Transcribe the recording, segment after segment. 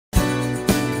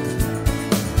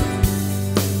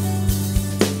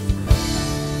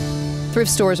Thrift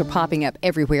stores are popping up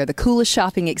everywhere. The coolest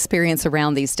shopping experience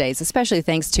around these days, especially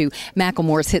thanks to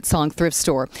Macklemore's hit song, Thrift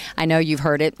Store. I know you've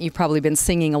heard it. You've probably been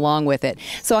singing along with it.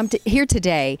 So I'm here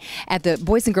today at the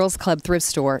Boys and Girls Club Thrift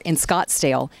Store in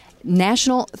Scottsdale.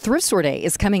 National Thrift Store Day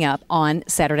is coming up on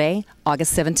Saturday,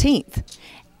 August 17th.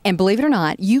 And believe it or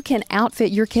not, you can outfit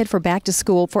your kid for back to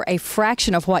school for a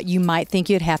fraction of what you might think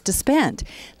you'd have to spend.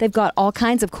 They've got all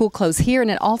kinds of cool clothes here and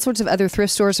at all sorts of other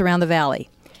thrift stores around the valley.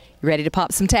 You ready to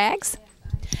pop some tags?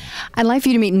 I'd like for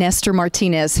you to meet Nestor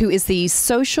Martinez, who is the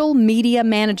social media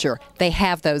manager. They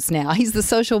have those now. He's the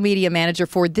social media manager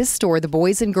for this store, the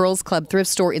Boys and Girls Club Thrift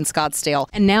Store in Scottsdale.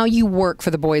 And now you work for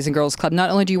the Boys and Girls Club.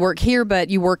 Not only do you work here, but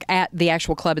you work at the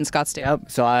actual club in Scottsdale.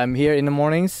 Yep. So I'm here in the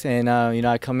mornings, and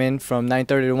I come in from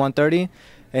 9:30 to 1:30,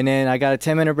 and then I got a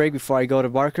 10-minute break before I go to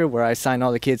Barker, where I sign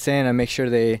all the kids in and make sure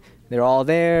they're all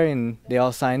there and they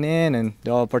all sign in and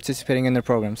they're all participating in their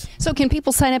programs. So can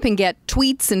people sign up and get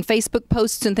tweets and Facebook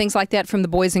posts and things like that from the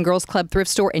Boys and Girls Club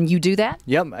Thrift Store, and you do that?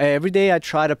 Yep. Every day I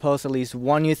try to post at least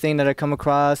one new thing that I come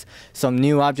across, some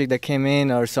new object that came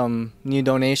in or some new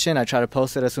donation. I try to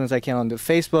post it as soon as I can on the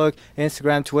Facebook,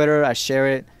 Instagram, Twitter. I share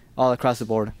it all across the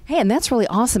board. Hey, and that's really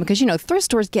awesome because, thrift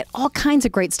stores get all kinds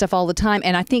of great stuff all the time.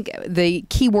 And I think the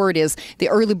key word is the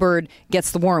early bird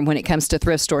gets the worm when it comes to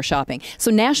thrift store shopping.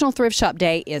 So National Thrift Shop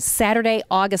Day is Saturday,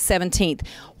 August 17th.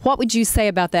 What would you say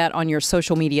about that on your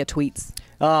social media tweets?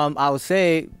 I would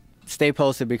say stay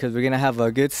posted because we're going to have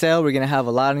a good sale. We're going to have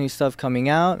a lot of new stuff coming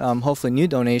out, hopefully new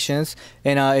donations.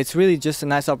 And it's really just a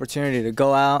nice opportunity to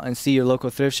go out and see your local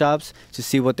thrift shops, to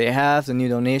see what they have, the new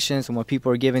donations, and what people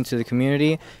are giving to the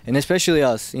community. And especially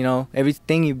us,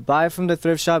 everything you buy from the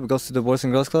thrift shop, it goes to the Boys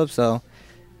and Girls Club, so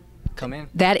come in.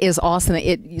 That is awesome.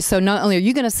 So not only are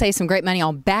you going to save some great money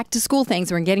on back-to-school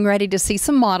things, we're getting ready to see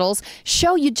some models,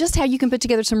 show you just how you can put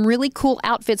together some really cool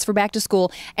outfits for back to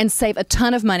school and save a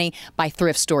ton of money by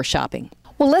thrift store shopping.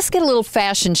 Well, let's get a little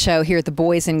fashion show here at the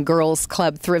Boys and Girls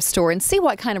Club Thrift Store and see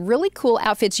what kind of really cool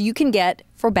outfits you can get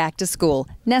for back to school.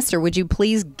 Nestor, would you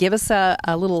please give us a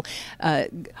little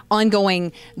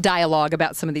ongoing dialogue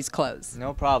about some of these clothes?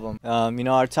 No problem.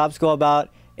 Our tops go about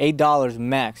 $8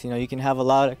 max. You can have a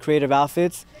lot of creative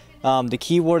outfits. The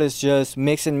key word is just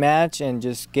mix and match and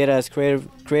just get as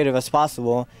creative as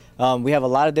possible. We have a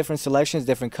lot of different selections,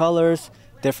 different colors,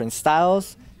 different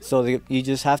styles. So you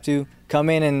just have to come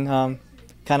in and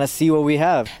kind of see what we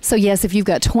have. So yes, if you've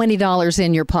got $20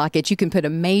 in your pocket, you can put a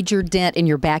major dent in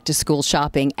your back-to-school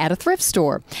shopping at a thrift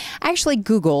store. I actually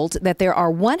Googled that there are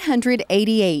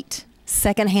 188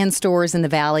 secondhand stores in the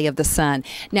Valley of the Sun.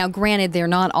 Now, granted, they're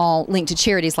not all linked to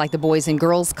charities like the Boys and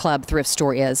Girls Club Thrift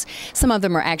Store is. Some of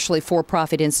them are actually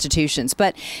for-profit institutions.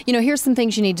 But, here's some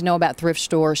things you need to know about thrift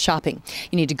store shopping.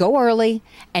 You need to go early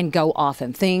and go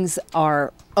often. Things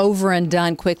are over and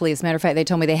done quickly. As a matter of fact, they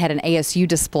told me they had an ASU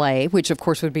display, which, of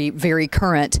course, would be very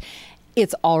current.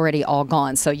 It's already all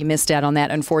gone, so you missed out on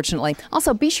that, unfortunately.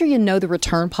 Also, be sure you know the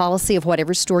return policy of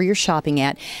whatever store you're shopping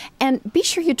at, and be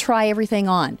sure you try everything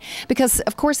on. Because,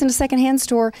 of course, in a secondhand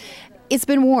store, it's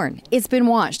been worn, it's been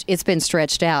washed, it's been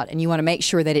stretched out, and you want to make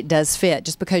sure that it does fit.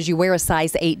 Just because you wear a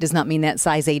size 8 does not mean that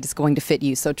size 8 is going to fit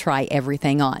you, so try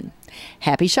everything on.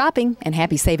 Happy shopping, and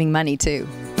happy saving money, too.